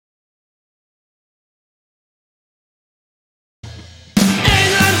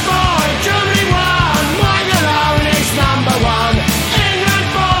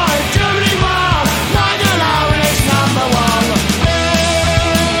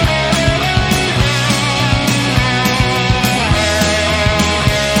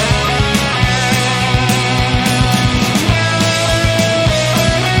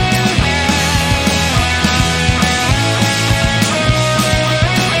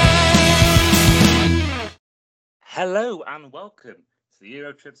Hello and welcome to the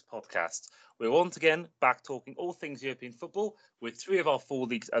Eurotrips podcast. We're once again back talking all things European football with three of our four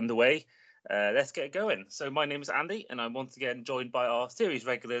leagues underway. Let's get going. So my name is Andy and I'm once again joined by our series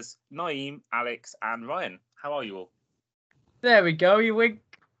regulars, Naeem, Alex and Ryan. How are you all? There we go, you wink.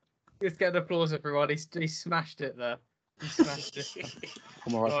 Let's get an applause, everyone. He smashed it there. He smashed it.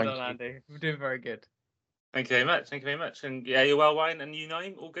 I'm all right, Well thank done, you. Andy. We're doing very good. Thank you very much. Thank you very much. And yeah, you're well, Ryan, and you,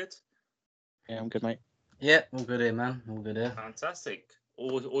 Naeem, all good? Yeah, I'm good, mate. Yeah, all good here, man. All good here. Fantastic.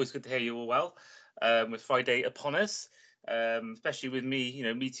 Always good to hear you all well. With Friday upon us, especially with me,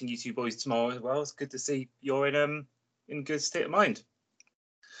 meeting you two boys tomorrow as well. It's good to see you're in good state of mind.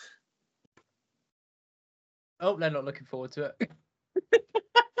 Oh, they're not looking forward to it.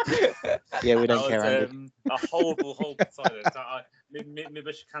 Yeah, we don't care, Andy. A horrible silence. Maybe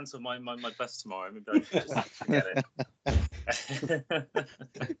I should cancel my bus tomorrow. Maybe I should just forget it.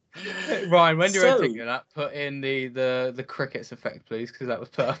 Ryan, when you're editing that, put in the crickets effect, please, because that was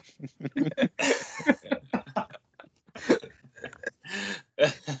perfect.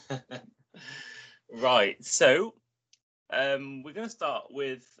 Right, so we're going to start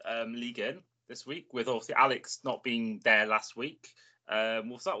with Ligue this week, with obviously Alex not being there last week.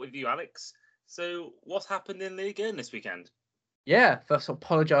 We'll start with you, Alex. So what's happened in Ligue this weekend? Yeah, first I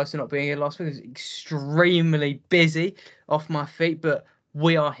apologise for not being here last week. I was extremely busy off my feet, but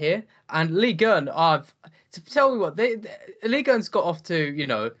we are here. And Ligue, to tell you what, Ligue got off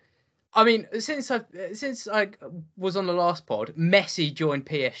to, I mean, since I was on the last pod, Messi joined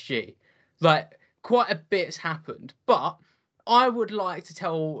PSG. Like, quite a bit's happened. But I would like to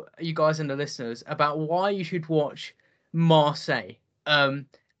tell you guys and the listeners about why you should watch Marseille.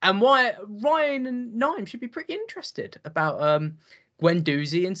 And why Ryan and Naeem should be pretty interested about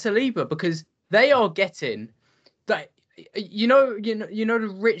Guendouzi and Saliba, because they are getting that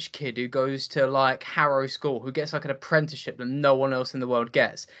the rich kid who goes to like Harrow School, who gets like an apprenticeship that no one else in the world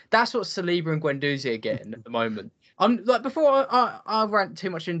gets. That's what Saliba and Guendouzi are getting at the moment. I'm like, before I rant too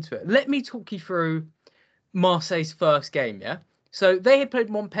much into it, let me talk you through Marseille's first game. Yeah, so they had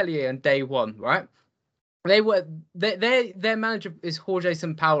played Montpellier on day one, right? Their manager is Jorge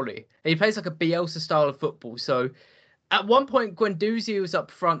Sampaoli. He plays like a Bielsa style of football. So at one point, Guendouzi was up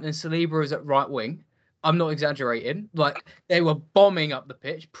front and Saliba was at right wing. I'm not exaggerating. Like, they were bombing up the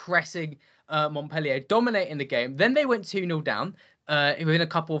pitch, pressing Montpellier, dominating the game. Then they went 2-0 down within a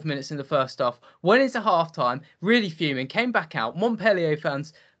couple of minutes in the first half. Went into halftime, really fuming. Came back out. Montpellier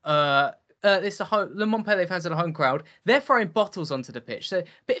fans. The Montpellier fans of the home crowd, they're throwing bottles onto the pitch. So a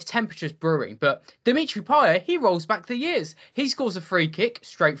bit of temperature's brewing. But Dimitri Payet, he rolls back the years. He scores a free kick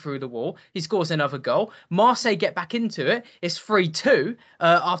straight through the wall. He scores another goal. Marseille get back into it. It's 3-2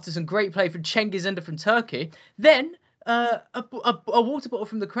 after some great play from Cengiz Ünder from Turkey. Then a water bottle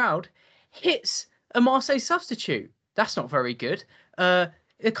from the crowd hits a Marseille substitute. That's not very good. A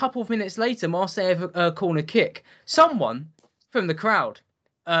couple of minutes later, Marseille have a corner kick. Someone from the crowd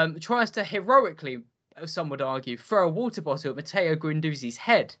tries to heroically, some would argue, throw a water bottle at Matteo Guendouzi's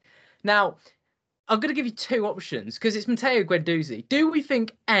head. Now, I'm going to give you two options because it's Matteo Guendouzi. Do we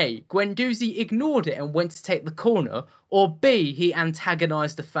think A, Guendouzi ignored it and went to take the corner, or B, he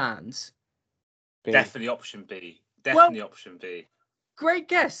antagonised the fans? B. Definitely option B. Option B. Great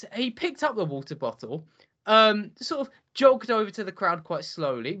guess. He picked up the water bottle, sort of jogged over to the crowd quite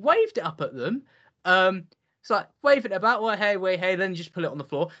slowly, waved it up at them. It's like waving it about, hey, then just put it on the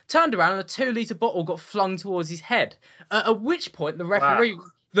floor. Turned around and a 2-litre bottle got flung towards his head. At which point the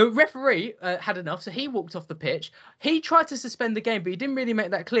referee had enough, so he walked off the pitch. He tried to suspend the game, but he didn't really make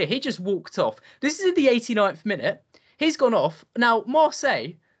that clear. He just walked off. This is in the 89th minute. He's gone off. Now,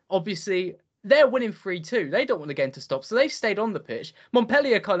 Marseille, obviously, they're winning 3-2. They don't want the game to stop, so they've stayed on the pitch.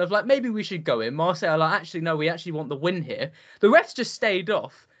 Montpellier kind of like, maybe we should go in. Marseille are like, actually, no, we actually want the win here. The refs just stayed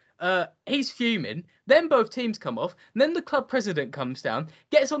off. He's fuming. Then both teams come off. And then the club president comes down,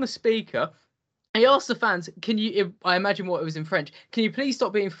 gets on a speaker. He asks the fans, I imagine what it was in French, can you please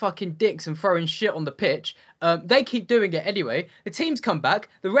stop being fucking dicks and throwing shit on the pitch? They keep doing it anyway. The teams come back.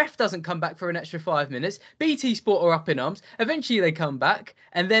 The ref doesn't come back for an extra 5 minutes. BT Sport are up in arms. Eventually they come back.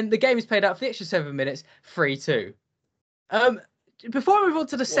 And then the game is played out for the extra 7 minutes, 3-2. Before I move on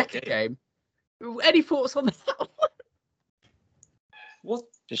to the second game, any thoughts on that? What?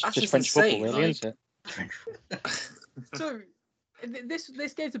 Just French football, really, isn't it? So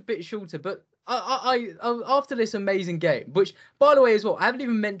this game's a bit shorter, but I after this amazing game, which by the way as well, I haven't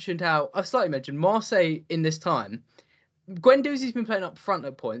even mentioned I've slightly mentioned Marseille in this time. Guendouzi's been playing up front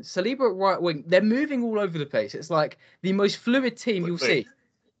at points. Saliba at right wing. They're moving all over the place. It's like the most fluid team you'll see.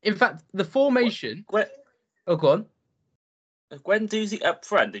 In fact, the formation. Go on. Guendouzi up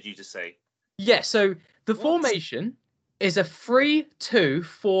front, did you just say? Yeah, so The formation is a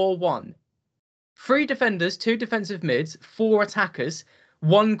 3-2-4-1. 3 defenders, 2 defensive mids, 4 attackers,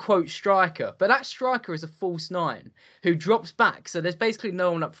 1 quote striker. But that striker is a false 9 who drops back. So there's basically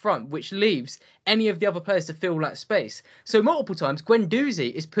no one up front, which leaves any of the other players to fill that space. So multiple times,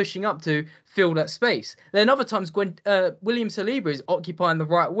 Guendouzi is pushing up to fill that space. Then other times, William Saliba is occupying the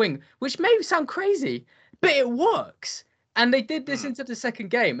right wing, which may sound crazy, but it works. And they did this into the second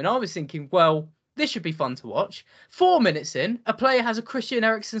game. And I was thinking, well, this should be fun to watch. 4 minutes in, a player has a Christian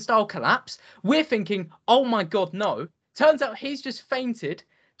Eriksen style collapse. We're thinking, oh my God, no. Turns out he's just fainted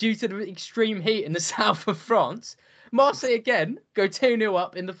due to the extreme heat in the south of France. Marseille again go 2-0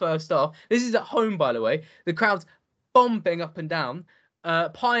 up in the first half. This is at home, by the way. The crowd's bombing up and down.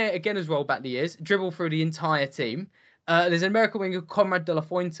 Payet again has rolled back the years, dribbled through the entire team. There's an American winger, Conrad de la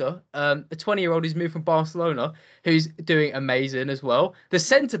Fuente, a 20-year-old who's moved from Barcelona, who's doing amazing as well. The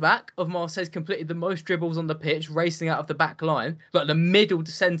centre-back of Marseille's completed the most dribbles on the pitch, racing out of the back line, like the middle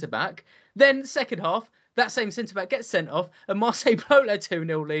to centre-back. Then, the second half, that same centre-back gets sent off, and Marseille blow their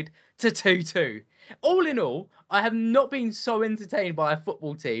 2-0 lead to 2-2. All in all, I have not been so entertained by a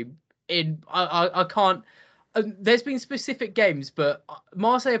football team. I can't... there's been specific games, but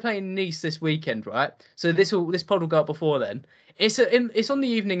Marseille are playing Nice this weekend, right? So this pod will go up before then. It's on the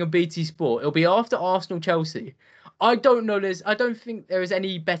evening of BT Sport. It'll be after Arsenal Chelsea. I don't think there is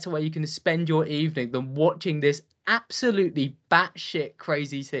any better way you can spend your evening than watching this absolutely batshit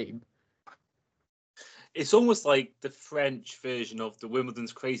crazy team. It's almost like the French version of the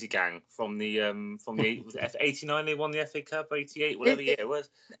Wimbledon's Crazy Gang from the was it 89 they won the FA Cup, 88, whatever year it was.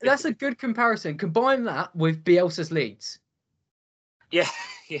 That's a good comparison. Combine that with Bielsa's Leeds. Yeah,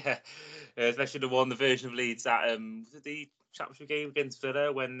 especially the version of Leeds that was it the championship game against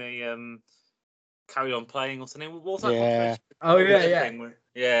Villa when they carried on playing or something. What was that? Yeah. Oh yeah.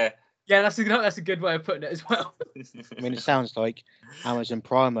 Yeah. Yeah, that's a good way of putting it as well. I mean, it sounds like Amazon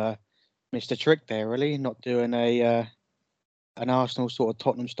Prime missed a trick there, really, not doing an Arsenal sort of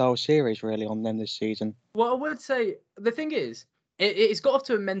Tottenham style series really on them this season. Well, I would say the thing is, it's got off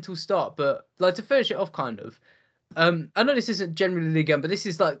to a mental start, but like to finish it off, kind of. I know this isn't generally Ligue 1, but this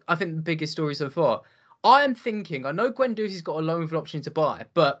is like I think the biggest story so far. I am thinking, I know Guendouzi's got a loan for option to buy,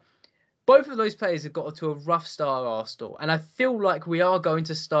 but both of those players have got off to a rough start at Arsenal, and I feel like we are going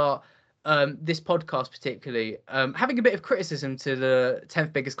to start this podcast particularly having a bit of criticism to the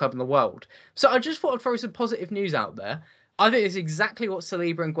 10th biggest club in the world. So I just thought I'd throw some positive news out there. I think it's exactly what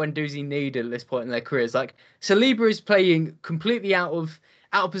Saliba and Guendouzi needed at this point in their careers. Like Saliba is playing completely out of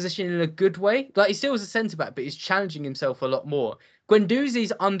position in a good way. Like he still is a centre back, but he's challenging himself a lot more.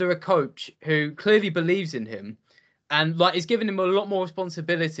 Guendouzi's under a coach who clearly believes in him, and like is giving him a lot more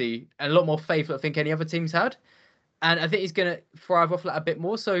responsibility and a lot more faith than I think any other team's had. And I think he's going to thrive off that a bit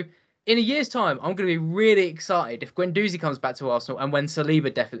more. So in a year's time, I'm going to be really excited if Guendouzi comes back to Arsenal and when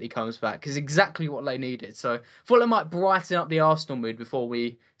Saliba definitely comes back, because exactly what they needed. So I thought it might brighten up the Arsenal mood before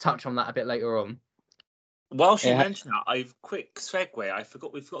we touch on that a bit later on. Whilst you mentioned that, quick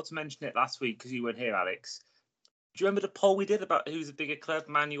segue. We forgot to mention it last week because you weren't here, Alex. Do you remember the poll we did about who's a bigger club,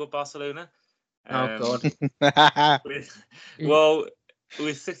 Man U or Barcelona? Oh God.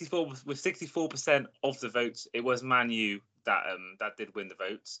 With 64% of the votes, it was Man U that did win the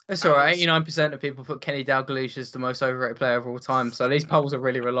votes. That's all right. 89% of people put Kenny Dalglish as the most overrated player of all time. So these polls are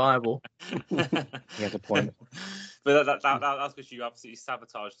really reliable. He has a point. But that's because you absolutely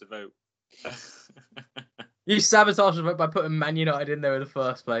sabotaged the vote. You sabotaged the vote by putting Man United in there in the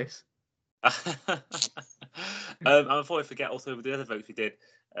first place. And before I forget, also with the other votes we did,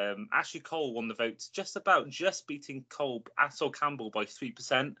 Ashley Cole won the votes, just beating Sol Campbell by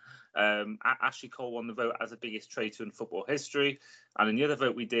 3%. Ashley Cole won the vote as the biggest traitor in football history. And in the other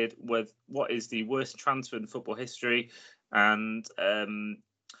vote we did with what is the worst transfer in football history, and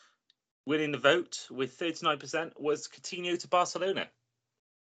winning the vote with 39% was Coutinho to Barcelona.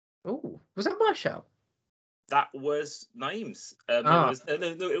 Oh, was that my shout? That was Naeem's.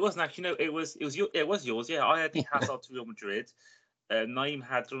 It wasn't actually. No, it was yours. Yeah, I had Hazard to Real Madrid. Naeem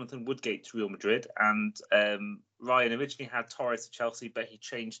had Jonathan Woodgate to Real Madrid, and Ryan originally had Torres to Chelsea, but he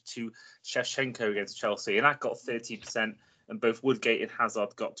changed to Shevchenko against Chelsea, and that got 30%, and both Woodgate and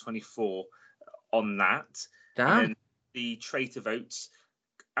Hazard got 24% on that. Damn. And then the traitor votes,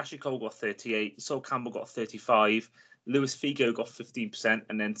 Ashley Cole got 38%, Sol Campbell got 35%, Luis Figo got 15%,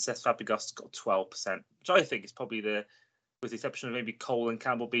 and then Cesc Fabregas got 12%, which I think is probably with the exception of maybe Cole and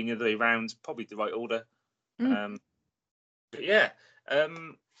Campbell being the other way around, probably the right order. But yeah,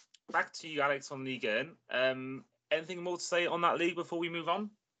 back to you, Alex, on Liga. Anything more to say on that league before we move on?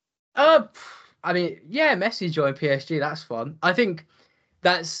 I mean, yeah, Messi joined PSG. That's fun. I think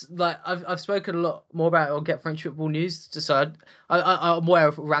that's like I've spoken a lot more about it on Get French Football News. So I'm aware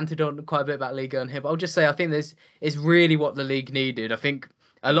I've ranted on quite a bit about Liga and here, but I'll just say I think is really what the league needed. I think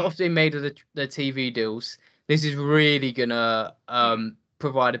a lot of being made of the TV deals. This is really gonna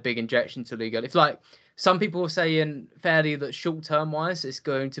provide a big injection to Liga. If like some people are saying fairly that short term wise, it's just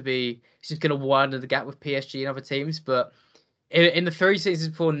going to widen the gap with PSG and other teams. But in the 3 seasons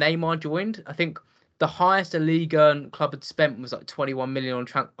before Neymar joined, I think the highest a Liga club had spent was like 21 million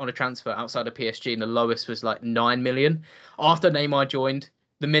on a transfer outside of PSG, and the lowest was like 9 million. After Neymar joined,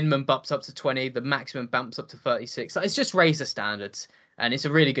 the minimum bumps up to 20, the maximum bumps up to 36. It's just raised the standards, and it's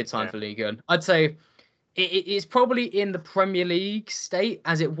a really good time for Liga. And I'd say it's probably in the Premier League state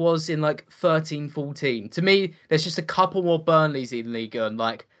as it was in like 13-14. To me, there's just a couple more Burnleys in Liga and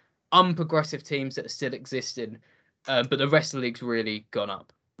like unprogressive teams that are still existing, but the rest of the league's really gone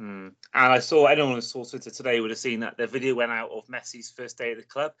up. And I saw anyone who saw Twitter today would have seen that the video went out of Messi's first day at the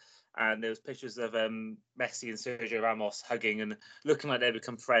club, and there was pictures of Messi and Sergio Ramos hugging and looking like they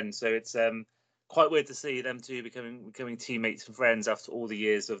become friends. So it's quite weird to see them two becoming teammates and friends after all the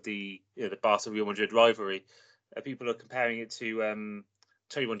years of the Barca Real Madrid rivalry. People are comparing it to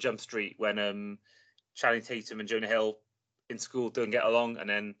 21 Jump Street when Channing Tatum and Jonah Hill in school don't get along, and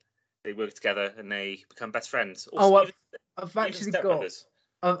then they work together and they become best friends. Also, I've actually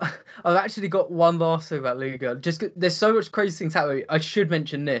got one last thing about Liga. There's so much crazy things happening. I should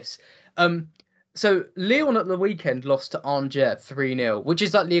mention this. So Lyon at the weekend lost to Angers 3-0, which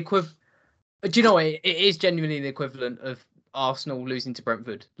is like the equivalent. Do you know what? It is genuinely the equivalent of Arsenal losing to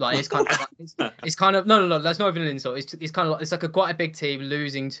Brentford. Like it's kind of it's kind of no. That's not even an insult. It's kind of like it's like quite a big team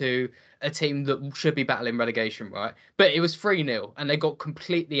losing to a team that should be battling relegation, right? But it was 3-0 and they got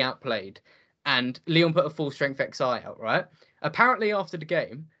completely outplayed. And Lyon put a full strength XI out, right? Apparently after the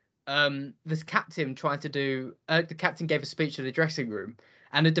game, the captain gave a speech to the dressing room,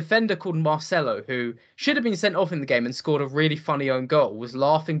 and a defender called Marcelo, who should have been sent off in the game and scored a really funny own goal, was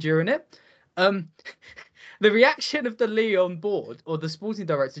laughing during it. The reaction of the Lyon board or the sporting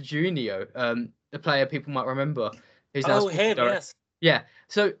director Junio, the player people might remember, who's now sporting director. Yes. Yeah.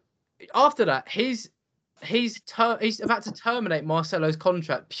 So after that, he's about to terminate Marcelo's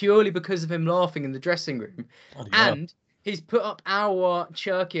contract purely because of him laughing in the dressing room, and he's put up our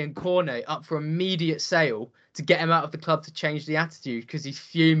Cherky and Cornet up for immediate sale to get him out of the club to change the attitude because he's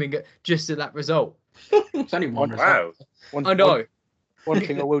fuming just at that result. It's only one result. I know. One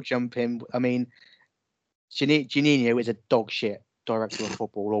thing I will jump in. I mean, Juninho is a dog shit director of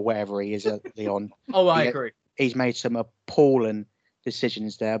football or whatever he is at Lyon. Oh, I agree. He's made some appalling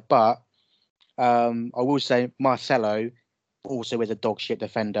decisions there, but I will say Marcelo also is a dog shit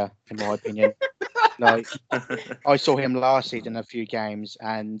defender in my opinion. Like I saw him last season in a few games,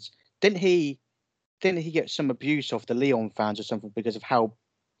 and didn't he get some abuse off the Lyon fans or something because of how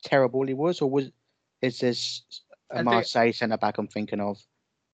terrible he was, or is this a Marseille centre back I'm thinking of?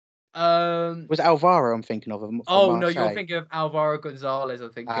 Was it Alvaro I'm thinking of? Oh no, you're thinking of Alvaro Gonzalez, I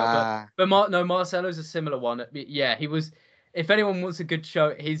think. But Marcelo's a similar one. Yeah, he was. If anyone wants a good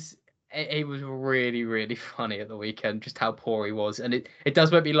show, he was really, really funny at the weekend. Just how poor he was, and it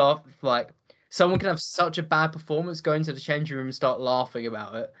does make me laugh. Like someone can have such a bad performance, go into the changing room and start laughing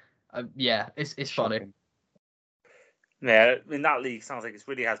about it. Yeah, it's funny. Yeah, I mean that league sounds like it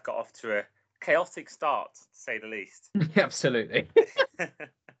really has got off to a chaotic start, to say the least. Absolutely.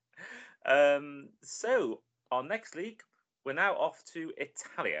 So our next league, we're now off to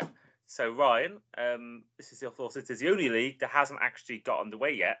Italia. So Ryan, this is the only league that hasn't actually got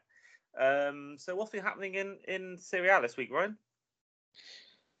underway yet. So what's been happening in Serie A this week, Ryan?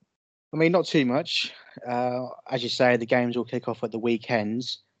 I mean, not too much. As you say, the games will kick off at the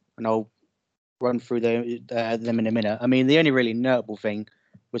weekends, and I'll run through them in a minute. I mean, the only really notable thing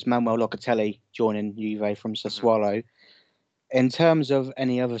was Manuel Locatelli joining Juve from Sassuolo. In terms of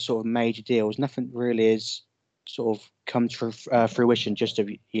any other sort of major deals, nothing really has sort of come to fruition just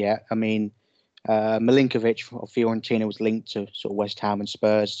yet. I mean, Milinkovic of Fiorentina was linked to sort of West Ham and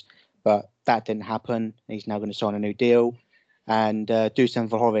Spurs, but that didn't happen. He's now going to sign a new deal. And Dusan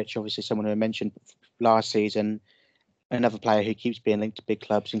Vlahovic, obviously someone who I mentioned last season, another player who keeps being linked to big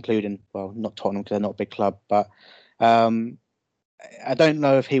clubs, including, well, not Tottenham because they're not a big club, but I don't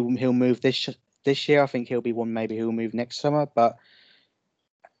know if he'll move this year. I think he'll be one maybe who'll move next summer. But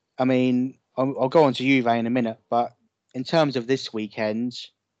I mean, I'll go on to Juve in a minute. But in terms of this weekend,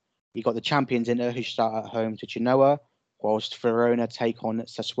 you got the champions Inter who start at home to Genoa, whilst Verona take on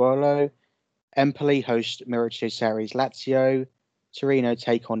Sassuolo. Empoli host Miraciari's Lazio. Torino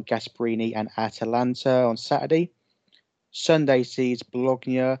take on Gasperini and Atalanta on Saturday. Sunday sees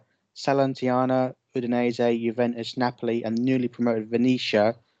Bologna, Salernitana, Udinese, Juventus, Napoli, and newly promoted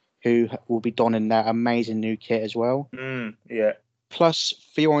Venezia, who will be donning that amazing new kit as well. Yeah. Plus,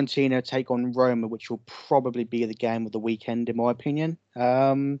 Fiorentina take on Roma, which will probably be the game of the weekend, in my opinion.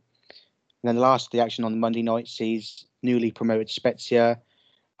 And then the last of the action on Monday night sees newly promoted Spezia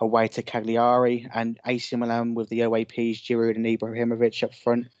away to Cagliari, and AC Milan with the OAPs Giroud and Ibrahimovic up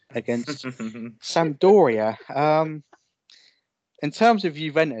front against Sampdoria. In terms of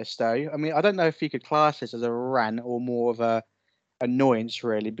Juventus, though, I mean, I don't know if you could class this as a rant or more of a annoyance,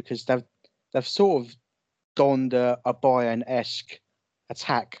 really, because they've sort of donned a Bayern-esque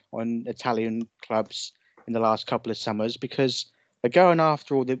attack on Italian clubs in the last couple of summers, because they're going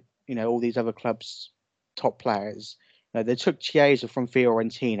after all these other clubs' top players. They took Chiesa from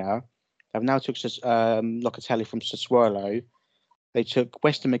Fiorentina. They've now took Locatelli from Sassuolo. They took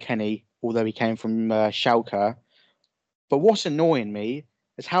Weston McKennie, although he came from Schalke. But what's annoying me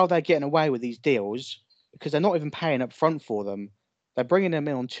is how they're getting away with these deals, because they're not even paying up front for them. They're bringing them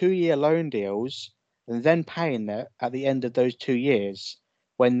in on 2-year loan deals and then paying them at the end of those 2 years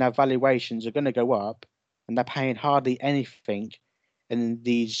when their valuations are going to go up, and they're paying hardly anything in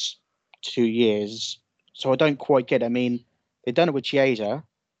these 2 years. So I don't quite get it. I mean, they've done it with Chiesa,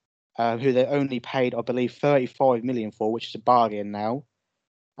 who they only paid, I believe, 35 million for, which is a bargain now.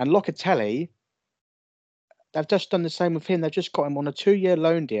 And Locatelli, they've just done the same with him. They've just got him on a 2-year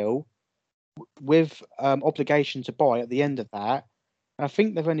loan deal with obligation to buy at the end of that. And I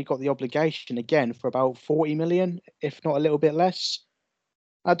think they've only got the obligation again for about 40 million, if not a little bit less.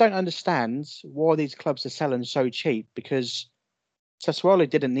 I don't understand why these clubs are selling so cheap, because Sassuolo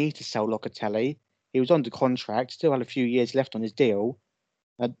didn't need to sell Locatelli. He was under contract, still had a few years left on his deal.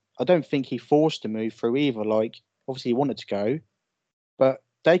 I don't think he forced to move through either. Like, obviously he wanted to go, but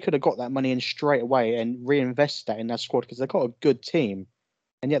they could have got that money in straight away and reinvested that in their squad, because they've got a good team,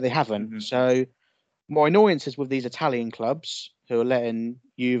 and yet they haven't. Mm-hmm. So my annoyance is with these Italian clubs who are letting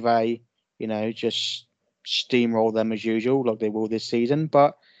Juve, just steamroll them as usual, like they will this season.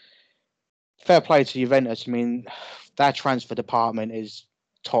 But fair play to Juventus. I mean, their transfer department is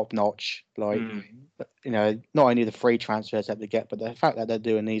top notch. Like, not only the free transfers that they get, but the fact that they're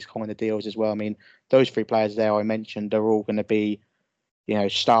doing these kind of deals as well. I mean, those 3 players there I mentioned are all going to be,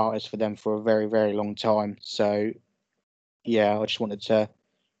 starters for them for a very, very long time. So, yeah, I just wanted to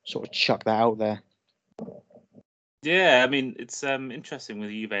sort of chuck that out there. Yeah, I mean, it's interesting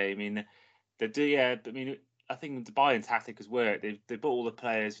with Juve. I mean, they do. Yeah, I mean, I think the buying tactic has worked. They bought all the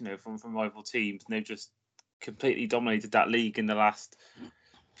players, from rival teams, and they've just completely dominated that league in the last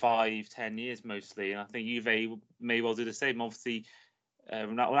 5-10 years mostly. And I think Juve may well do the same. Obviously,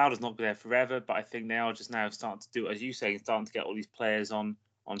 Ronaldo's not there forever, but I think they are just now starting to do, as you say, starting to get all these players on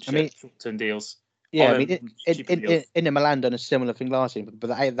short-term deals. Yeah, I mean, Inter Milan done a similar thing last season, but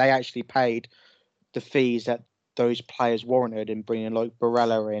they actually paid the fees that those players warranted in bringing like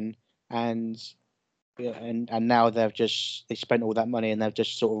Barella in, and now they spent all that money, and they've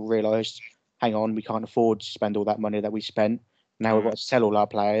just sort of realised, hang on, we can't afford to spend all that money that we spent. Now we've got to sell all our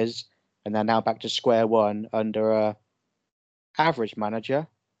players, and they're now back to square one under a average manager,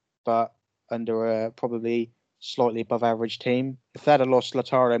 but under a probably slightly above average team. If they'd have lost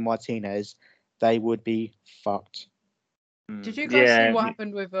Lautaro Martinez, they would be fucked. Did you guys see what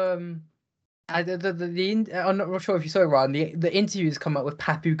happened with I'm not sure if you saw it, Ryan. The interviews come up with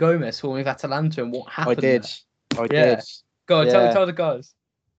Papu Gomez for with Atalanta, and what happened? I did. Go on, tell the guys.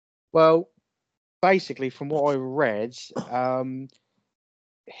 Well, basically, from what I read,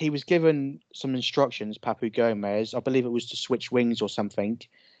 he was given some instructions, Papu Gomez. I believe it was to switch wings or something.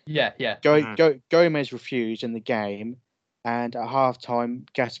 Yeah. Gomez refused in the game, and at halftime,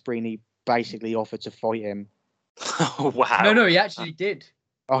 Gasperini basically offered to fight him. Oh, wow. No, he actually did.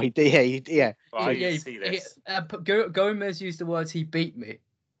 Oh, he did. Yeah. Well, I didn't see this. Gomez used the words, "He beat me."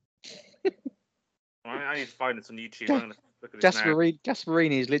 I need to find this on YouTube. I'm going to look at this now.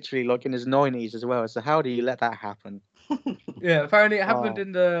 Gasperini is literally like in his 90s as well. So how do you let that happen? Yeah, apparently it happened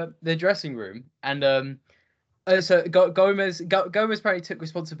in the dressing room, and so Gomez apparently took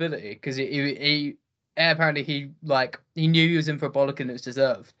responsibility, because he apparently he knew he was in for a bollock and it was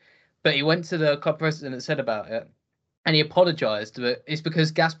deserved, but he went to the club president and said about it, and he apologized. But it's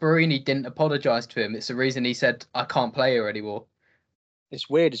because Gasperini didn't apologize to him. It's the reason he said, "I can't play here anymore." It's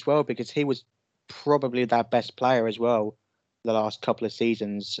weird as well, because he was probably their best player as well the last couple of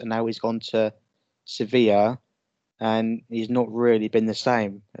seasons, and now he's gone to Sevilla, and he's not really been the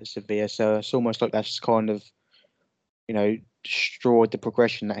same at Sevilla. So it's almost like that's kind of, destroyed the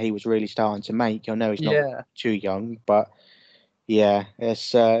progression that he was really starting to make. I know he's not too young, but yeah,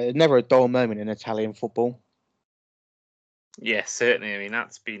 it's never a dull moment in Italian football. Yeah, certainly. I mean,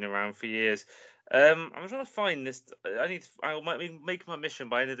 that's been around for years. I'm trying to find this. I might be making my mission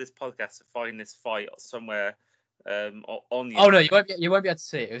by the end of this podcast to find this fight somewhere on the. Oh no, you won't be able to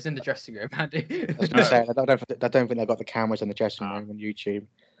see it. It was in the dressing room, Andy. I was going to say, I don't think they've got the cameras in the dressing room on YouTube.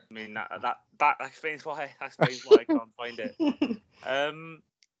 I mean that explains why I can't find it.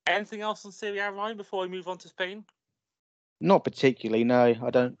 Anything else on Serie A, Ryan, before we move on to Spain? Not particularly. No,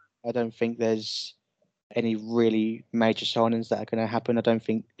 I don't think there's any really major signings that are going to happen. I don't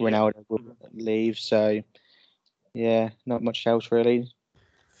think Ronaldo will leave. So yeah, not much else really.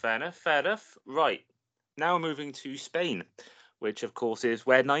 Fair enough. Right. Now we're moving to Spain, which of course is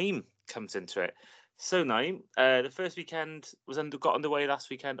where Naeem comes into it. So Naeem, the first weekend got underway last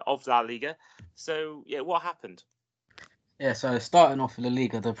weekend of La Liga. So yeah, what happened? Yeah, so starting off with La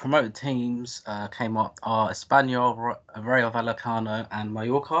Liga, the promoted teams came up are Espanyol, Rayo Vallecano, and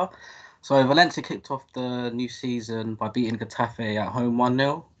Mallorca. So Valencia kicked off the new season by beating Getafe at home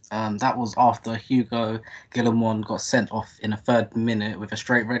 1-0. That was after Hugo Guillamon got sent off in the 3rd minute with a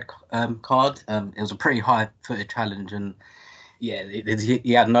straight red card. It was a pretty high-footed challenge, and yeah,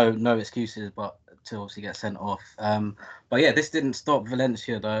 he had no excuses but to obviously get sent off. But yeah, this didn't stop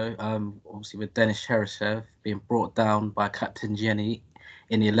Valencia though. Obviously with Denis Cheryshev being brought down by captain Jenny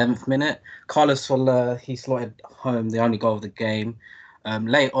in the 11th minute. Carlos Soler, he slotted home the only goal of the game.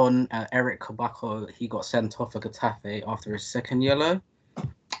 Late on, Eric Cabaco, he got sent off for Getafe after his 2nd yellow.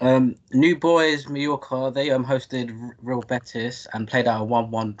 New boys Mallorca, they hosted Real Betis and played out a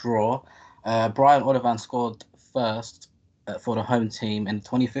 1-1 draw. Brian Olivan scored first for the home team in the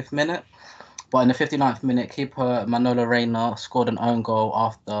 25th minute. But in the 59th minute, keeper Manolo Reina scored an own goal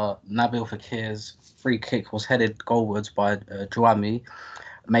after Nabil Fekir's free kick was headed goalwards by Jouami,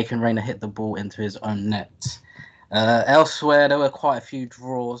 making Reina hit the ball into his own net. Elsewhere, there were quite a few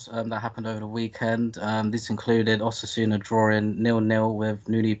draws that happened over the weekend. This included Osasuna drawing 0-0 with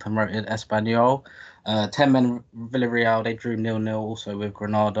newly promoted Espanyol. 10-men Villarreal, they drew 0-0 also with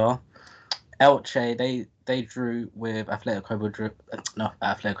Granada. Elche, they drew with Athletic Bilbao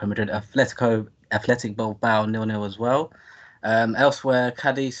 0-0 as well. Elsewhere,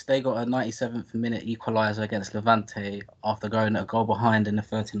 Cadiz, they got a 97th minute equaliser against Levante after going a goal behind in the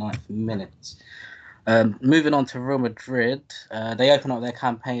 39th minute. Moving on to Real Madrid, they opened up their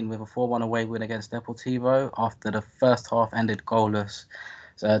campaign with a 4-1 away win against Deportivo after the first half ended goalless.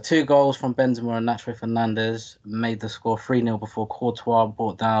 So 2 goals from Benzema and Nacho Fernandez made the score 3-0 before Courtois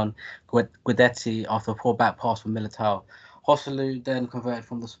brought down Guidetti after a poor back pass from Militao. Joselu then converted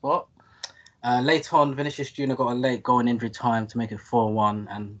from the spot. Later on, Vinicius Jr. got a late goal in injury time to make it 4-1,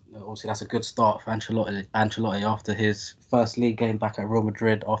 and obviously that's a good start for Ancelotti after his first league game back at Real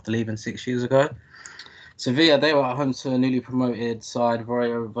Madrid after leaving 6 years ago. Sevilla, they were at home to a newly promoted side,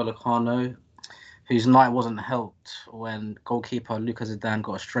 Rayo Vallecano, whose night wasn't helped when goalkeeper Lucas Zidane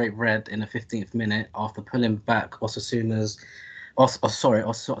got a straight red in the 15th minute after pulling back Osama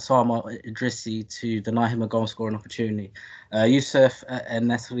Idrissi to deny him a goal-scoring opportunity. Youssef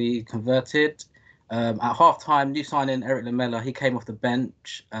En-Nesyri converted. At half-time, new signing Eric Lamela, he came off the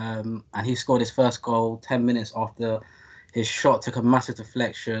bench and he scored his first goal 10 minutes after his shot took a massive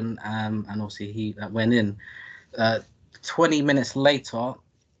deflection and obviously that went in. 20 minutes later,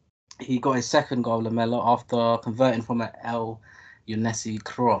 he got his second goal, Lamela, after converting from an El Younesi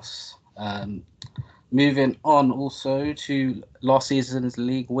cross. Moving on also to last season's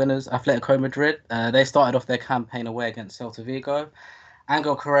league winners, Atletico Madrid. They started off their campaign away against Celta Vigo.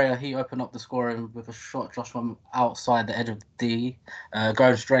 Angel Correa, he opened up the scoring with a shot just from outside the edge of the D,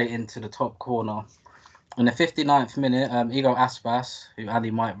 going straight into the top corner. In the 59th minute, Igor Aspas, who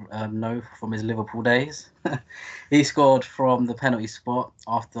Andy might know from his Liverpool days, he scored from the penalty spot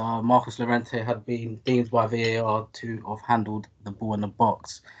after Marcos Llorente had been deemed by VAR to have handled the ball in the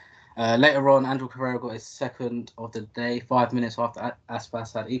box. Later on, Angel Correa got his second of the day, 5 minutes after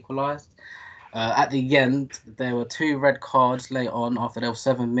Aspas had equalised. At the end, there were 2 red cards later on after there were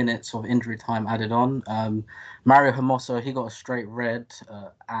 7 minutes of injury time added on. Mario Hermoso, he got a straight red,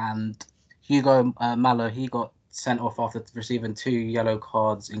 and Hugo Malo, he got sent off after receiving 2 yellow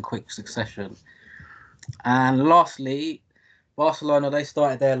cards in quick succession. And lastly, Barcelona, they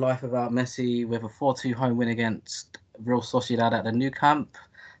started their life without Messi with a 4-2 home win against Real Sociedad at the Nou Camp.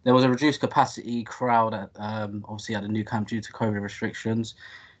 There was a reduced capacity crowd obviously at the Nou Camp due to COVID restrictions.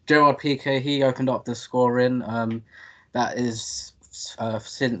 Gerard Piqué, he opened up the scoring. That is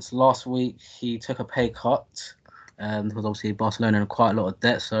since last week he took a pay cut. Because obviously Barcelona are in quite a lot of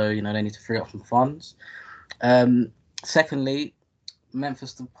debt, so they need to free up some funds. Secondly,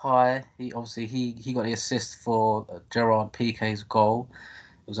 Memphis Depay, he got the assist for Gerard Piqué's goal.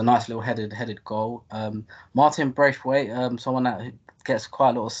 It was a nice little headed goal. Martin Braithwaite, someone that gets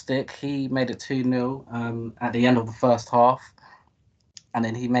quite a lot of stick. He made it 2-0 at the end of the first half, and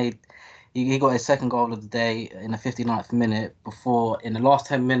then he got his second goal of the day in the 59th minute. Before, in the last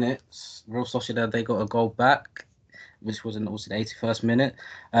 10 minutes, Real Sociedad, they got a goal back, which was also the 81st minute.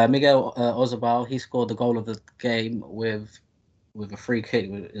 Miguel Orzabal, he scored the goal of the game with a free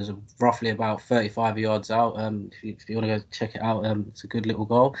kick. It was roughly about 35 yards out. If you want to go check it out, it's a good little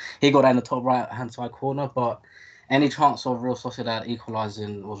goal. He got that in the top right-hand side corner, but any chance of Real Sociedad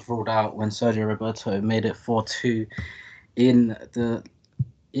equalising was ruled out when Sergio Roberto made it 4-2 in the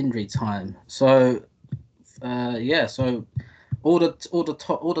injury time. So, so all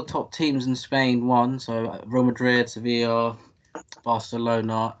the top teams in Spain won. So Real Madrid, Sevilla,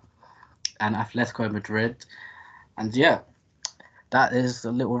 Barcelona, and Atletico Madrid. And that is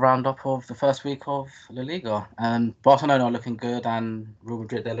a little roundup of the first week of La Liga. And Barcelona are looking good, and Real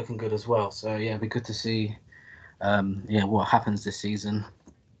Madrid, they're looking good as well. So it'd be good to see what happens this season.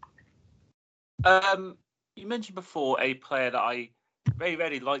 You mentioned before a player that I very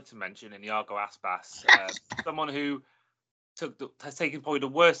rarely like to mention in Iago Aspas, someone who has taken probably the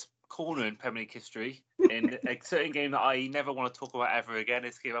worst corner in Premier League history in a certain game that I never want to talk about ever again.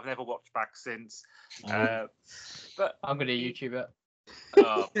 It's a game I've never watched back since. But I'm going to YouTube it.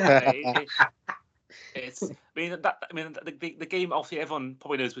 The game, obviously everyone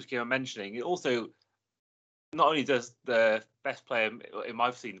probably knows which game I'm mentioning. It also not only does the best player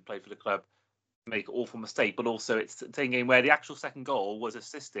I've seen play for the club make an awful mistake, but also it's a game where the actual second goal was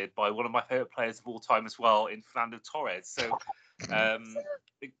assisted by one of my favourite players of all time as well, in Fernando Torres. So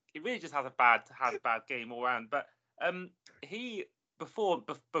it really just had a bad game all around. But he before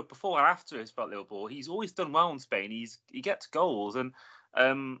and after his spell at Liverpool, he's always done well in Spain. He gets goals, and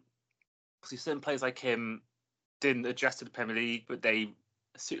obviously certain players like him didn't adjust to the Premier League, but they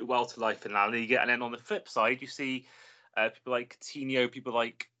suited well to life in La Liga. And then on the flip side, you see people like Coutinho, people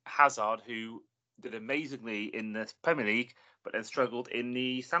like Hazard, who did amazingly in the Premier League, but then struggled in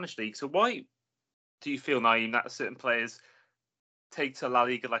the Spanish League. So why do you feel, Naeem, that certain players take to La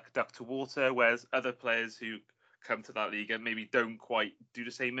Liga like a duck to water, whereas other players who come to La Liga maybe don't quite do the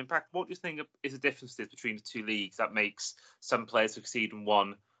same impact? What do you think is the differences between the two leagues that makes some players succeed in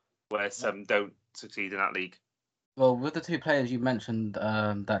one, where some don't succeed in that league? Well, with the two players you mentioned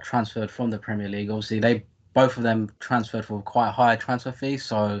that transferred from the Premier League, obviously both of them transferred for quite a high transfer fee.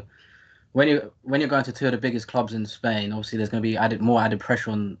 So when you're going to two of the biggest clubs in Spain, obviously there's going to be more added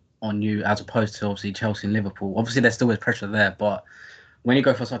pressure on you, as opposed to obviously Chelsea and Liverpool. Obviously there still is pressure there, but when you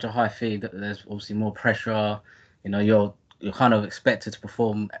go for such a high fee, there's obviously more pressure. You're kind of expected to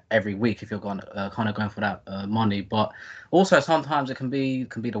perform every week if you're kind of going for that money. But also sometimes it can be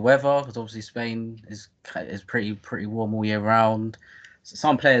the weather, because obviously Spain is pretty warm all year round. So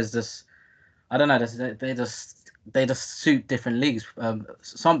some players just, I don't know, they just suit different leagues.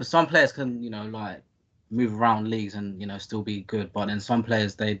 Some players can like move around leagues and still be good, but then some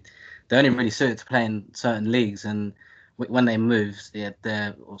players they only really suit to play in certain leagues, and when they move,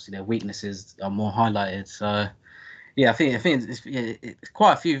 their weaknesses are more highlighted. So I think it's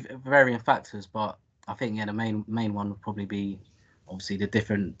quite a few varying factors, but I think the main one would probably be obviously the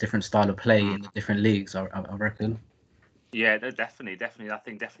different style of play in the different leagues. I reckon. Yeah, no, definitely. I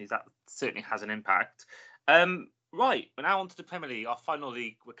think definitely that certainly has an impact. Right, we're now on to the Premier League, our final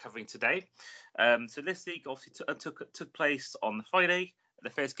league we're covering today. So this league obviously took place on the Friday. The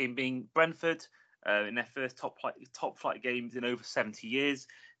first game being Brentford in their first top flight games in over 70 years.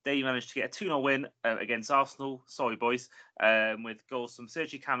 They managed to get a 2-0 win against Arsenal. Sorry, boys, with goals from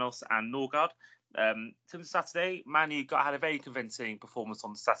Sergi Canos and Norgard. In terms of Saturday, Man U had a very convincing performance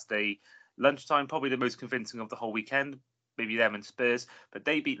on the Saturday lunchtime, probably the most convincing of the whole weekend. Maybe them and Spurs, but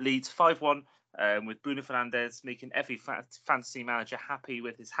they beat Leeds 5-1 with Bruno Fernandes making every fantasy manager happy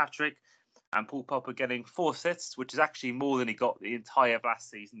with his hat-trick, and Paul Pogba getting 4 assists, which is actually more than he got the entire last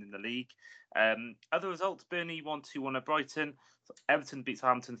season in the league. Other results: Burnley 1-2-1 at Brighton, Everton beat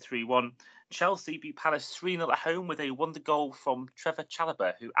Southampton 3-1, Chelsea beat Palace 3-0 at home with a wonder goal from Trevor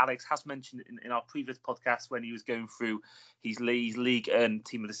Chalobah, who Alex has mentioned in our previous podcast when he was going through his league and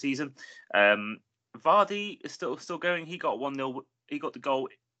team of the season. Vardy is still going. He got 1-0. He got the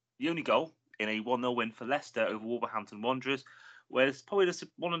only goal in a 1-0 win for Leicester over Wolverhampton Wanderers. Whereas probably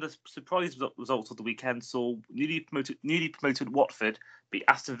one of the surprise results of the weekend saw newly promoted Watford beat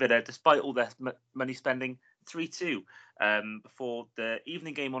Aston Villa despite all their money spending 3-2. Before the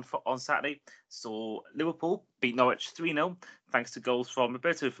evening game on Saturday saw Liverpool beat Norwich 3-0 thanks to goals from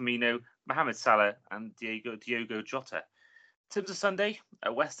Roberto Firmino, Mohamed Salah, and Diogo Jota. In terms of Sunday,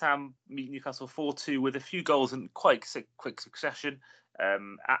 West Ham beat Newcastle 4-2 with a few goals in quite quick succession.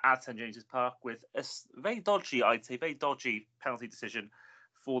 at St James's Park with a very dodgy penalty decision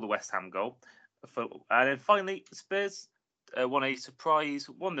for the West Ham goal. And then finally, Spurs won a surprise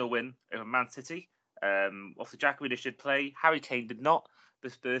 1-0 win over Man City. Off the Jack Grealish did play, Harry Kane did not,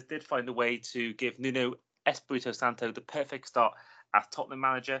 but Spurs did find a way to give Nuno Espirito Santo the perfect start as Tottenham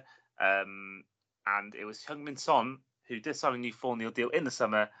manager. And it was Heung-min Son, who did sign a new 4-0 deal in the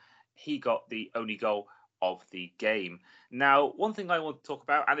summer. He got the only goal of the game. Now, one thing I want to talk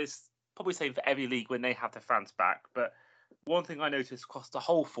about, and it's probably the same for every league when they have their fans back, but one thing I noticed across the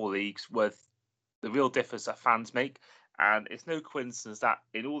whole 4 leagues was the real difference that fans make. And it's no coincidence that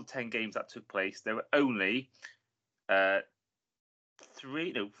in all the 10 games that took place, there were only 3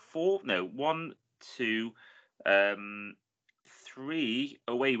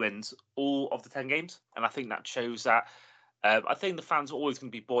 away wins all of the 10 games. And I think that shows that I think the fans are always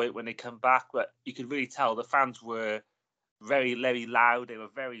going to be buoyant when they come back, but you can really tell the fans were very, very loud. They were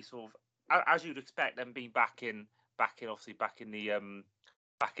very sort of, as you'd expect, them being back in the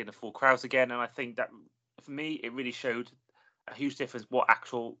full crowds again. And I think that for me, it really showed a huge difference. What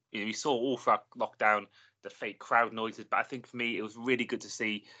actual, you saw all throughout lockdown the fake crowd noises, but I think for me, it was really good to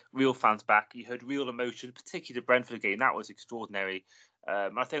see real fans back. You heard real emotion, particularly the Brentford game. That was extraordinary.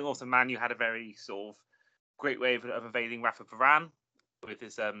 I think also Man U had a very sort of great way of unveiling Rafa Varane with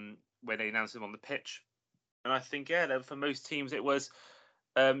his when they announced him on the pitch. And I think for most teams it was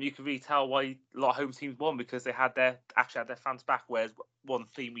you can really tell why a lot of home teams won, because they had their fans back. Whereas one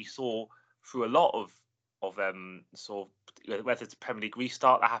theme we saw through a lot of sort of, whether it's a Premier League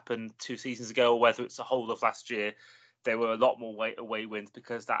restart that happened 2 seasons ago or whether it's the whole of last year, there were a lot more away wins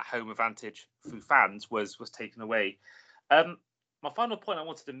because that home advantage through fans was taken away. My final point I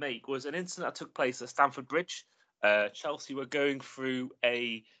wanted to make was an incident that took place at Stamford Bridge. Chelsea were going through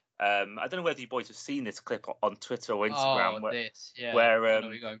a I don't know whether you boys have seen this clip on Twitter or Instagram. Where I know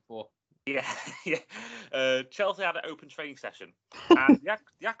what you're going for. Yeah. Chelsea had an open training session, and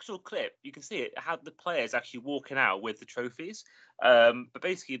the actual clip, you can see it had the players actually walking out with the trophies. But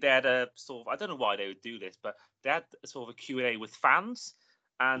basically, they had a sort of, I don't know why they would do this, but they had a sort of a Q&A with fans,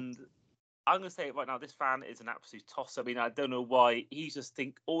 and I'm going to say it right now, this fan is an absolute toss. I mean, I don't know why. He's just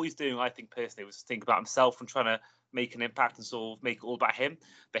all he's doing, I think personally, was think about himself and trying to make an impact and sort of make it all about him.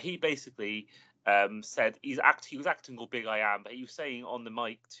 But he basically said he was acting all big I am, but he was saying on the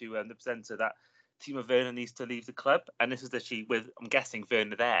mic to the presenter that Timo Werner needs to leave the club. And this is actually with, I'm guessing,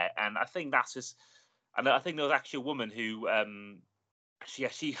 Werner there. And I think that's just, and I think there was actually a woman who, she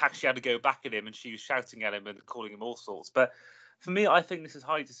actually had to go back at him, and she was shouting at him and calling him all sorts. But for me, I think this is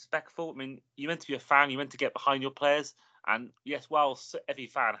highly disrespectful. I mean, you're meant to be a fan. You're meant to get behind your players. And yes, well, every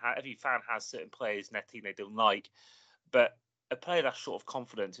fan has certain players in their team they don't like. But a player that's short of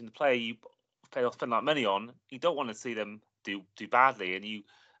confidence, and the player you spend that money on, you don't want to see them do badly.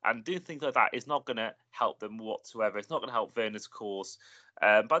 And doing things like that is not going to help them whatsoever. It's not going to help Werner's cause.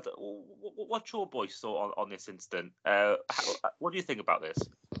 But what's your boys' thought on this incident? What do you think about this?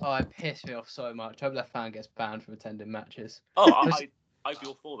 Oh, it pissed me off so much. I hope that fan gets banned from attending matches. Oh, I'd be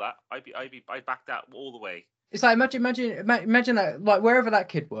all for that. I'd back that all the way. It's like imagine that, like, wherever that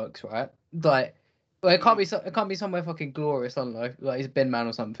kid works, right? Like, well, it can't be somewhere fucking glorious. I don't know, like he's a bin man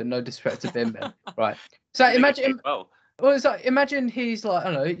or something. No disrespect to bin men, right? So imagine he's like,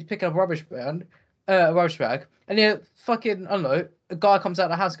 I don't know, he's picking up a rubbish bag, and fucking, I don't know, a guy comes out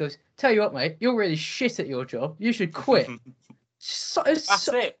of the house and goes, "Tell you what, mate, you're really shit at your job. You should quit." That's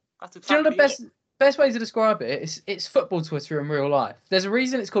it. That's exactly do you know the best way to describe it? It's football Twitter in real life. There's a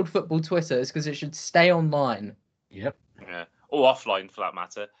reason it's called football Twitter. It's because it should stay online. Yep. Yeah. Or offline for that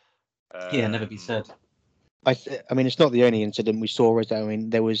matter. Never be said. I mean, it's not the only incident we saw. I mean,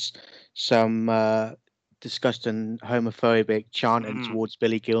 there was some disgusting homophobic chanting towards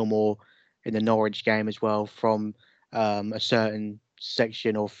Billy Gilmore in the Norwich game as well from a certain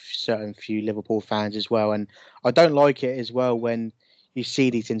section of certain few Liverpool fans as well. And I don't like it as well when you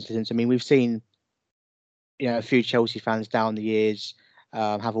see these incidents. I mean, we've seen, a few Chelsea fans down the years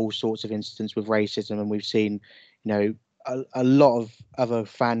have all sorts of incidents with racism, and we've seen, a lot of other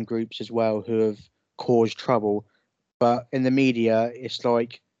fan groups as well who have caused trouble. But in the media, it's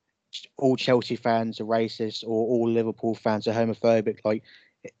like all Chelsea fans are racist or all Liverpool fans are homophobic. Like,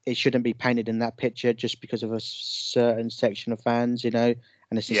 it shouldn't be painted in that picture just because of a certain section of fans, And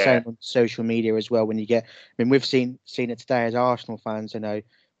it's the same on social media as well. When you get, I mean, we've seen it today as Arsenal fans.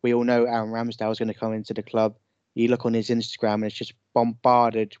 We all know Aaron Ramsdale is going to come into the club. You look on his Instagram and it's just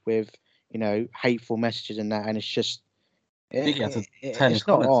bombarded with, hateful messages and that, and it's just, it's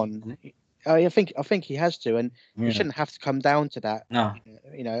not on. I think he has to, and it shouldn't have to come down to that. No.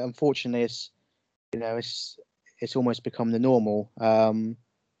 Unfortunately, it's it's almost become the normal.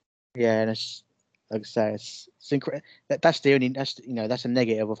 Yeah, and it's like I say, it's that's the only that's a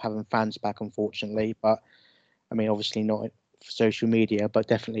negative of having fans back, unfortunately. But I mean, obviously not for social media, but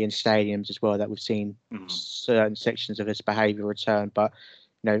definitely in stadiums as well. That we've seen certain sections of this behaviour return. But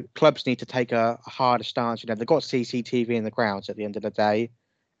clubs need to take a harder stance. They've got CCTV in the grounds at the end of the day,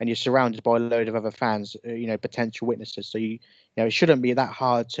 and you're surrounded by a load of other fans, potential witnesses. So it shouldn't be that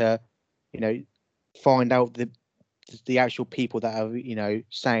hard to, find out the actual people that are,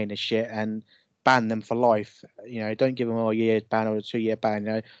 saying this shit and ban them for life. Don't give them a year ban or a 2-year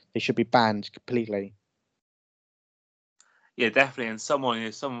ban. They should be banned completely. Yeah, definitely. And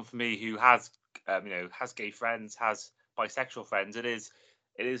someone for me who has, has gay friends, has bisexual friends, it is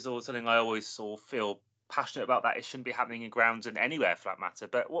always something I always sort of feel passionate about, that it shouldn't be happening in grounds and anywhere for that matter.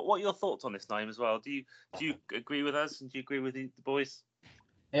 But what are your thoughts on this, Naeem, as well? Do you agree with us, and do you agree with the boys?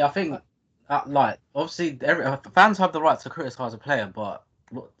 Yeah, I think obviously fans have the right to criticize a player, but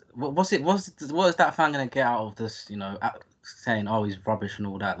what is that fan gonna get out of this? Saying, oh, he's rubbish and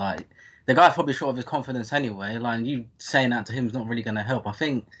all that. Like, the guy's probably short of his confidence anyway. Like, you saying that to him is not really gonna help. I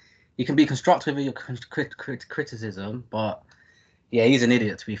think you can be constructive in your criticism, but yeah, he's an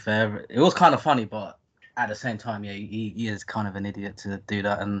idiot, to be fair. It was kind of funny, but at the same time, yeah, he is kind of an idiot to do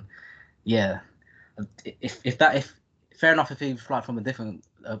that. And yeah, if fair enough if he's like from a different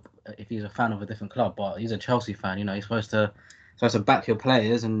if he's a fan of a different club, but he's a Chelsea fan. He's supposed to back your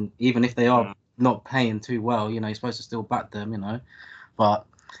players, and even if they are not playing too well, you're supposed to still back them. But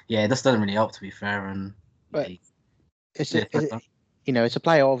yeah, this doesn't really help, to be fair. And but it's a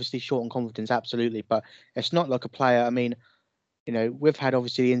player obviously short on confidence, absolutely, but it's not like a player. I mean, we've had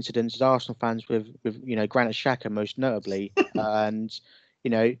obviously incidents as Arsenal fans with Granit Xhaka most notably, and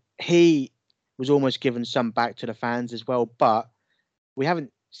he was almost given some back to the fans as well, but we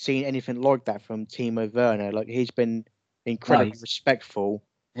haven't seen anything like that from Timo Werner. Like, he's been incredibly respectful.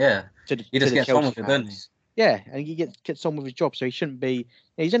 Yeah, to the, he just gets on with it, doesn't he? Yeah, and he gets on with his job, so he shouldn't be.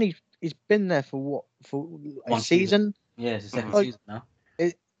 He's been there for a season. Yeah, it's the second season now.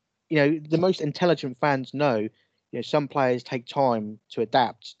 The most intelligent fans know, some players take time to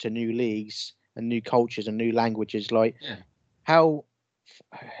adapt to new leagues and new cultures and new languages. Like, how,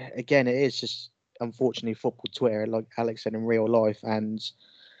 again, it is just unfortunately football Twitter, like Alex said, in real life, and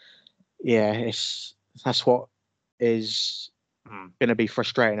yeah, that's what is going to be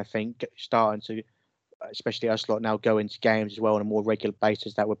frustrating. I think starting to, especially us lot now, go into games as well on a more regular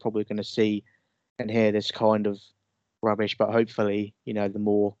basis, that we're probably going to see and hear this kind of rubbish. But hopefully, the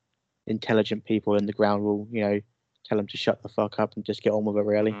more intelligent people in the ground will, tell them to shut the fuck up and just get on with it,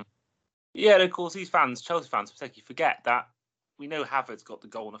 really. Yeah, and of course, these fans, Chelsea fans, particularly, forget that we know Havertz got the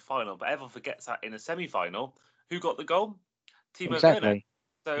goal in the final, but everyone forgets that in a semi-final, who got the goal? Timo Werner.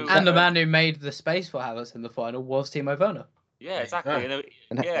 So, and the man who made the space for Havertz in the final was Timo Werner. Yeah, exactly.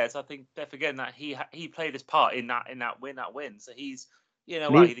 So I think they're forgetting that he played his part in that win. So he's, he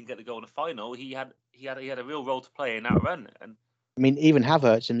didn't get the goal in the final. He had a real role to play in that run. And I mean, even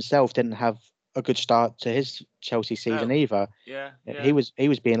Havertz himself didn't have a good start to his Chelsea season either. Yeah. He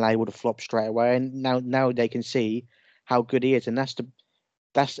was being labelled a flop straight away, and now they can see how good he is, and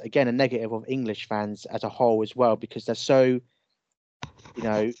that's again a negative of English fans as a whole as well, because they're so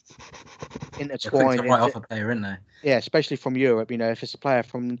intertwined. Right off a player, isn't they? Yeah, especially from Europe. If it's a player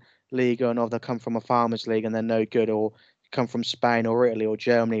from Liga, or they come from a farmers league and they're no good, or come from Spain or Italy or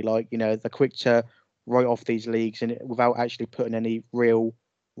Germany, they're quick to write off these leagues and without actually putting any real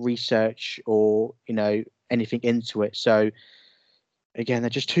research or anything into it. So again, they're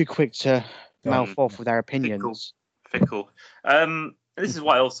just too quick to mouth off with their opinions. Fickle. This is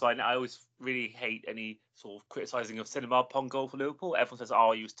why also I always really hate any sort of criticising of Cinema upon goal for Liverpool. Everyone says,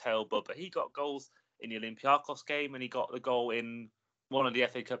 "Oh, he was terrible," but he got goals in the Olympiacos game, and he got the goal in one of the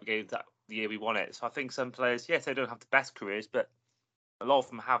FA Cup games that the year we won it. So I think some players, yes, they don't have the best careers, but a lot of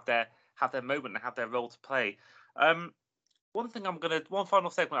them have their moment and have their role to play. One final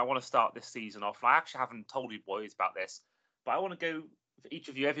segment I want to start this season off. I actually haven't told you boys about this, but I want to go for each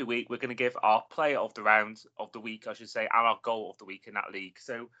of you every week. We're going to give our player of the round of the week, I should say, and our goal of the week in that league.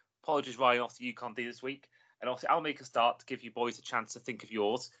 So apologies, Ryan, obviously you can't do this week, and obviously I'll make a start to give you boys a chance to think of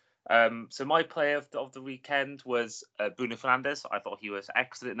yours. So my player of the weekend was Bruno Fernandes. I thought he was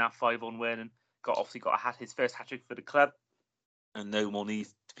excellent in that 5-1 win, and got his first hat-trick for the club, and no more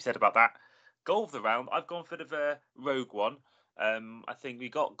needs to be said about that. Goal of the round, I've gone for the rogue one. I think we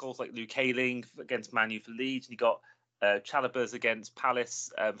got goals like Luke Ayling against Man U for Leeds, and you got Chalobah's against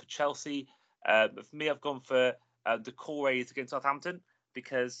Palace for Chelsea. But for me, I've gone for the Corrays against Southampton,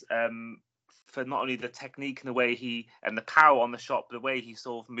 because for not only the technique and the way and the power on the shot, but the way he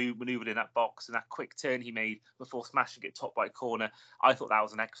sort of manoeuvred in that box and that quick turn he made before smashing it top right corner. I thought that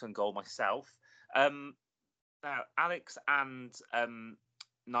was an excellent goal myself. Now, Alex and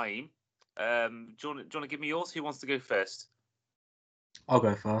Naeem, do you want to give me yours? Who wants to go first? I'll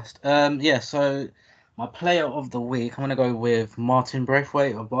go first. So my player of the week, I'm going to go with Martin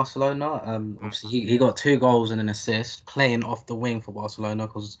Braithwaite of Barcelona. Obviously, he got 2 goals and an assist playing off the wing for Barcelona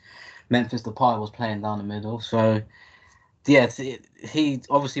because Memphis Depay was playing down the middle. So, yeah, he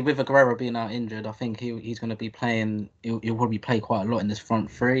obviously with Aguero being out injured, I think he's going to be playing. He'll probably play quite a lot in this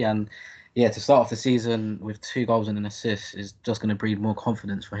front three. And yeah, to start off the season with 2 goals and an assist is just going to breed more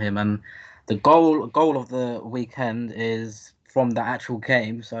confidence for him. And the goal of the weekend is from the actual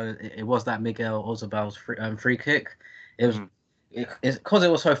game. So it was that Miguel Oyarzabal's free kick. It was it's because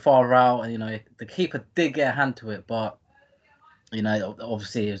it was so far out, and the keeper did get a hand to it, but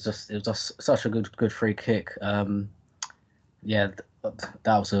obviously it was just such a good free kick. That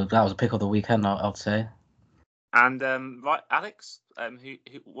was a pick of the weekend, I'd say. And right, Alex,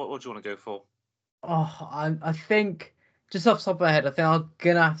 what would you want to go for? Oh, I think just off the top of my head, I think I'm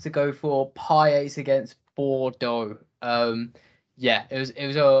gonna have to go for Payet against Bordeaux. Basically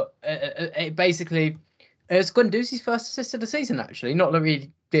it was Guendouzi's first assist of the season. Actually, not that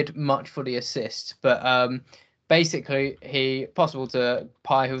he did much for the assist, but basically he possible to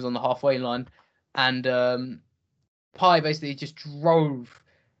Payet, who was on the halfway line, and Payet basically just drove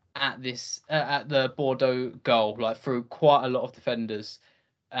at the Bordeaux goal like through quite a lot of defenders.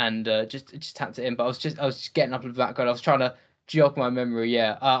 And just tapped it in, but I was just getting up to that goal. I was trying to jog my memory.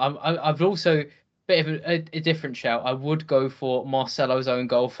 Yeah, I've also bit of a different shout. I would go for Marcelo's own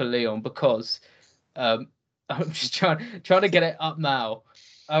goal for Lyon because I'm just trying to get it up now.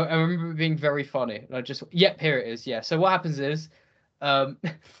 I remember it being very funny. And here it is. Yeah. So what happens is, on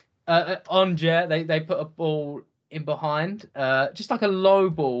they put a ball in behind, just like a low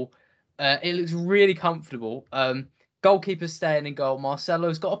ball. It looks really comfortable. Goalkeeper's staying in goal.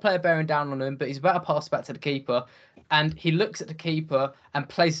 Marcelo's got a player bearing down on him, but he's about to pass back to the keeper. And he looks at the keeper and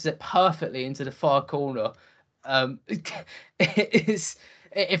places it perfectly into the far corner.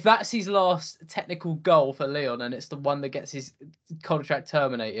 If that's his last technical goal for Lyon and it's the one that gets his contract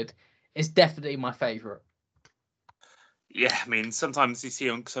terminated, it's definitely my favourite. Yeah, I mean, sometimes you see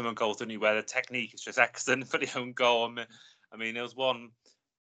some own goals, don't you, where the technique is just excellent for the own goal. I mean, there was one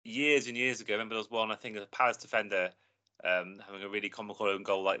years and years ago. I remember there was one, I think, a Palace defender having a really comical own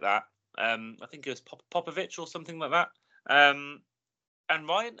goal like that. I think it was Popovic or something like that. And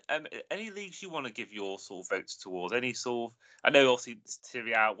Ryan, any leagues you want to give your sort of votes towards? Any sort of, I know obviously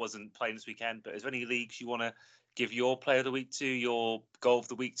Serie A wasn't playing this weekend, but is there any leagues you want to give your player of the week to, your goal of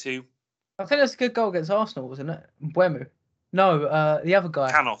the week to? I think that's a good goal against Arsenal, wasn't it? Mbeumo. No, the other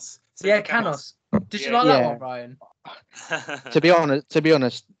guy. Canos. Canos. Did you like that one, Ryan? To be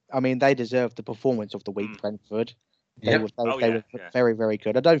honest, I mean, they deserved the performance of the week. Brentford. They were very, very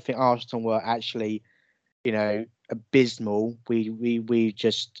good. I don't think Arsenal were actually, abysmal. We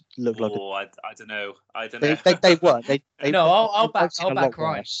just looked like. I don't know. They weren't. I'll back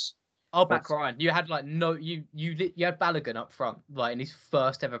Ryan. I'll back Ryan. You had you had Balogun up front, like in his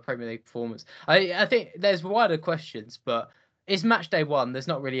first ever Premier League performance. I think there's wider questions, but it's match day 1. There's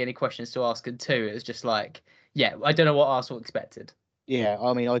not really any questions to ask, and 2, it's just like, I don't know what Arsenal expected. Yeah,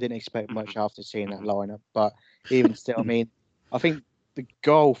 I mean, I didn't expect much after seeing that lineup, but even still, I mean, I think the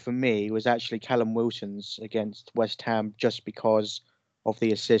goal for me was actually Callum Wilson's against West Ham, just because of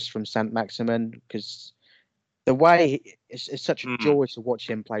the assist from Saint Maximin, because the way it's such a joy to watch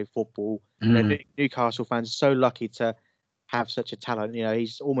him play football. Newcastle fans are so lucky to have such a talent.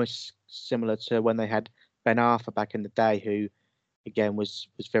 He's almost similar to when they had Ben Arthur back in the day, who again was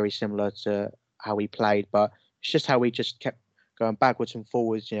very similar to how he played, but it's just how he just kept going backwards and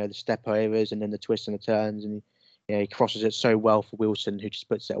forwards, the step overs and then the twists and the turns, and he crosses it so well for Wilson, who just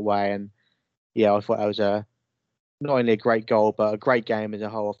puts it away. And I thought that was not only a great goal, but a great game as a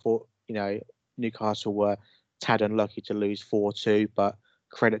whole. I thought, Newcastle were tad unlucky to lose 4-2, but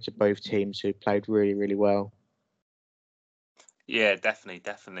credit to both teams who played really, really well. Yeah, definitely.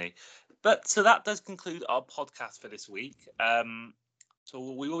 But so that does conclude our podcast for this week. So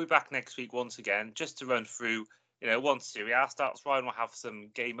we will be back next week once again, just to run through, once Serie A starts, Ryan will have some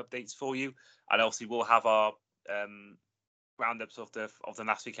game updates for you, and obviously we'll have our roundups of the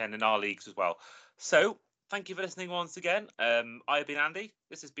last weekend in our leagues as well. So thank you for listening once again. I've been Andy.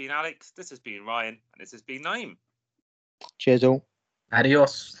 This has been Alex. This has been Ryan, and this has been Naeem. Cheers all.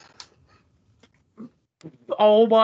 Adios. Oh my.